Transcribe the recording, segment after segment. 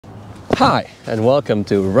Hi, and welcome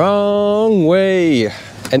to Wrong Way.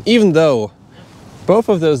 And even though both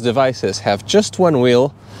of those devices have just one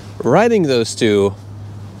wheel, riding those two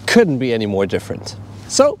couldn't be any more different.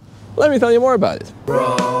 So, let me tell you more about it.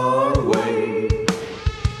 Wrong Way.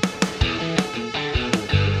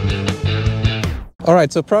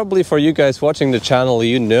 Alright, so probably for you guys watching the channel,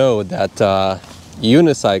 you know that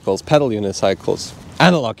unicycles, pedal unicycles,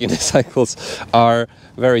 analog unicycles are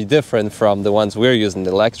very different from the ones we're using, the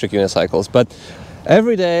electric unicycles. But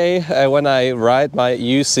every day when I ride my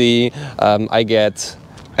UC, I get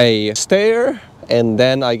a stare and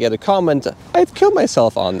then I get a comment, I'd kill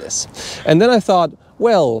myself on this. And then I thought,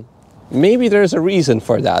 well, maybe there's a reason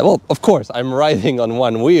for that. Well, of course, I'm riding on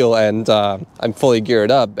one wheel and I'm fully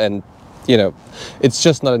geared up, and you know, it's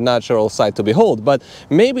just not a natural sight to behold. But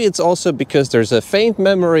maybe it's also because there's a faint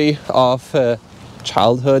memory of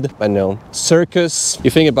childhood. I know, circus,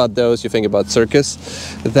 you think about those, you think about circus,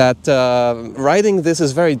 that riding this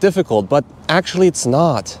is very difficult, but actually it's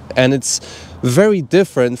not. And it's very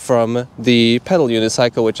different from the pedal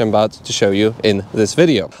unicycle, which I'm about to show you in this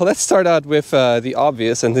video. Let's start out with the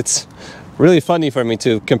obvious, and it's really funny for me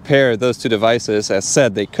to compare those two devices. As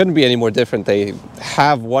said, they couldn't be any more different. They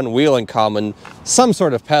have one wheel in common, some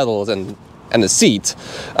sort of pedals and a seat,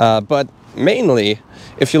 but mainly,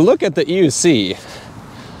 if you look at the EUC,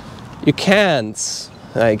 you can't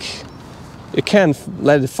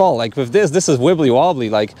let it fall. Like with this is wibbly wobbly.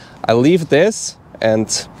 Like I leave this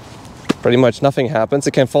and pretty much nothing happens.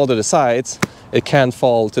 It can fall to the sides, it can't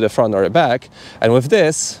fall to the front or the back. And with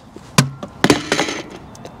this,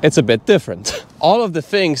 it's a bit different. All of the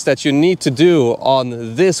things that you need to do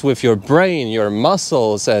on this with your brain, your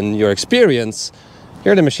muscles, and your experience,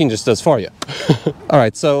 here the machine just does for you.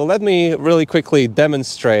 Alright, so let me really quickly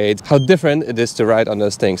demonstrate how different it is to ride on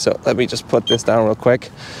those things. So let me just put this down real quick.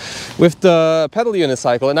 With the pedal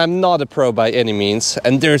unicycle, and I'm not a pro by any means,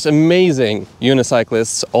 and there's amazing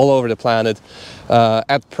unicyclists all over the planet.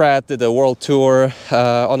 Ed Pratt did a world tour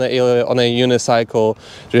on a unicycle.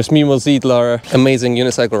 There's Mimo Ziedler, amazing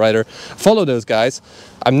unicycle rider. Follow those guys.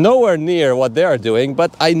 I'm nowhere near what they are doing,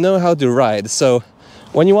 but I know how to ride. So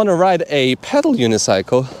when you want to ride a pedal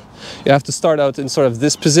unicycle, you have to start out in sort of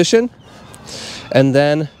this position, and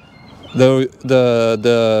then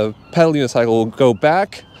the pedal unicycle will go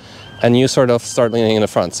back and you sort of start leaning in the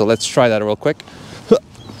front. So let's try that real quick.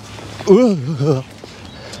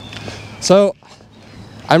 So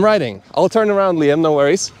I'm riding. I'll turn around, Liam, no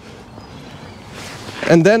worries.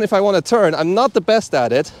 And then if I want to turn, I'm not the best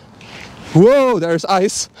at it. Whoa, there's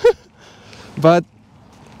ice. But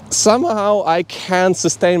somehow I can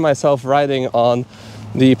sustain myself riding on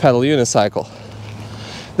the pedal unicycle.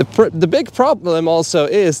 The big problem also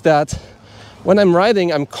is that when I'm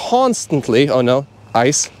riding, I'm constantly, oh no,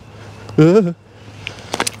 ice.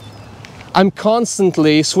 I'm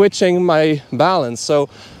constantly switching my balance. So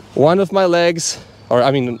one of my legs, or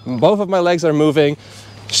I mean, both of my legs are moving,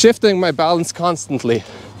 shifting my balance constantly.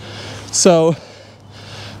 So,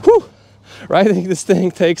 whew, riding this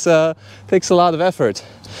thing takes a lot of effort.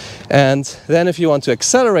 And then if you want to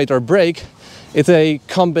accelerate or brake, it's a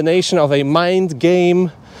combination of a mind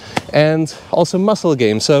game and also muscle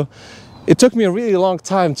game. So it took me a really long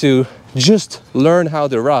time to just learn how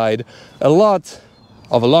to ride, a lot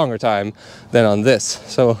of a longer time than on this.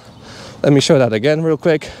 So let me show that again real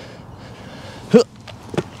quick.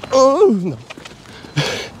 Oh, no.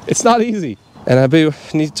 It's not easy. And I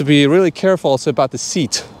need to be really careful also about the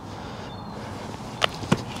seat.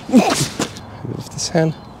 Move this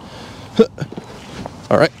hand.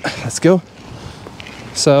 All right, let's go.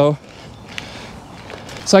 So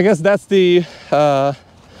I guess that's the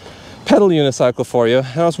pedal unicycle for you.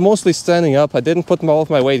 And I was mostly standing up. I didn't put all of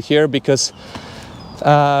my weight here because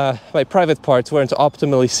my private parts weren't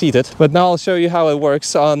optimally seated. But now I'll show you how it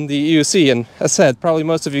works on the EUC. And as said, probably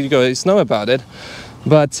most of you guys know about it.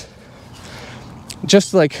 But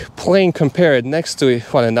just like playing compared next to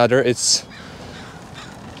one another, it's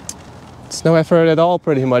no effort at all,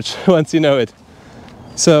 pretty much, once you know it.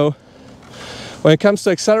 So when it comes to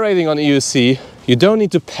accelerating on EUC, you don't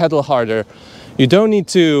need to pedal harder. You don't need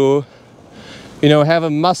to, you know, have a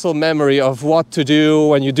muscle memory of what to do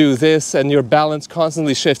when you do this, and your balance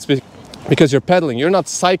constantly shifts because you're pedaling. You're not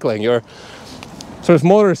cycling, you're sort of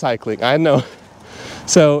motorcycling, I know.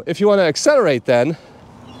 So if you want to accelerate, then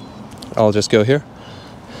I'll just go here.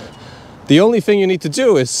 The only thing you need to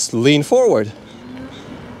do is lean forward.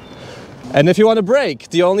 And if you want to brake,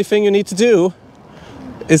 the only thing you need to do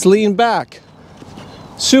is lean back.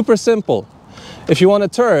 Super simple. If you want to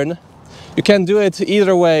turn, you can do it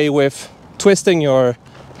either way with twisting your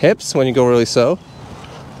hips when you go really slow,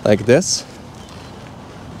 like this.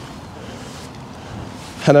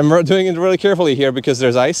 and I'm doing it really carefully here because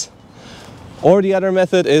there's ice. Or the other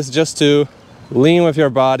method is just to lean with your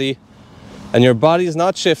body, and your body is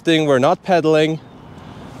not shifting, we're not pedaling,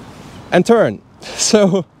 and turn.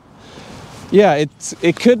 So yeah,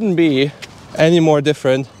 it couldn't be any more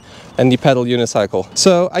different than the pedal unicycle.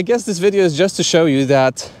 So I guess this video is just to show you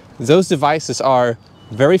that those devices are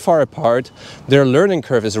very far apart, their learning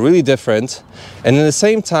curve is really different, and at the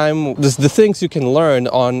same time the things you can learn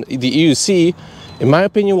on the EUC, in my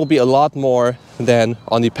opinion, will be a lot more than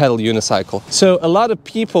on the pedal unicycle. So a lot of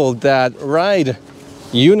people that ride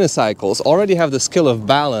unicycles already have the skill of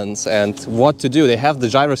balance and what to do. They have the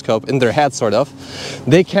gyroscope in their head, sort of.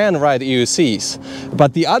 They can ride EUCs.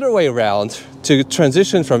 But the other way around, to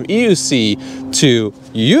transition from EUC to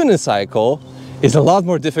unicycle, is a lot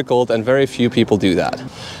more difficult, and very few people do that.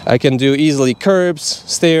 I can do easily curbs,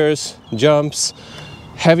 stairs, jumps,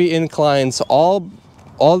 heavy inclines, all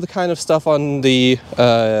the kind of stuff on the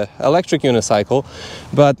electric unicycle,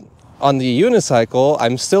 but on the unicycle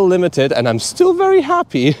I'm still limited, and I'm still very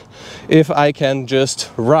happy if I can just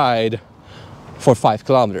ride for 5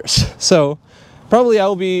 kilometers. So probably I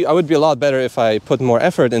would be a lot better if I put more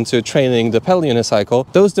effort into training the pedal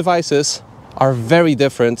unicycle. Those devices are very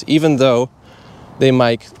different, even though they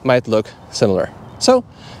might look similar. So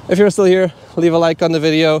if you're still here, leave a like on the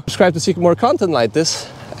video, subscribe to see more content like this,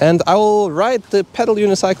 and I will ride the pedal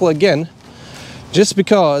unicycle again just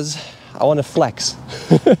because I want to flex.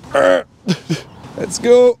 Let's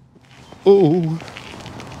go. Ooh.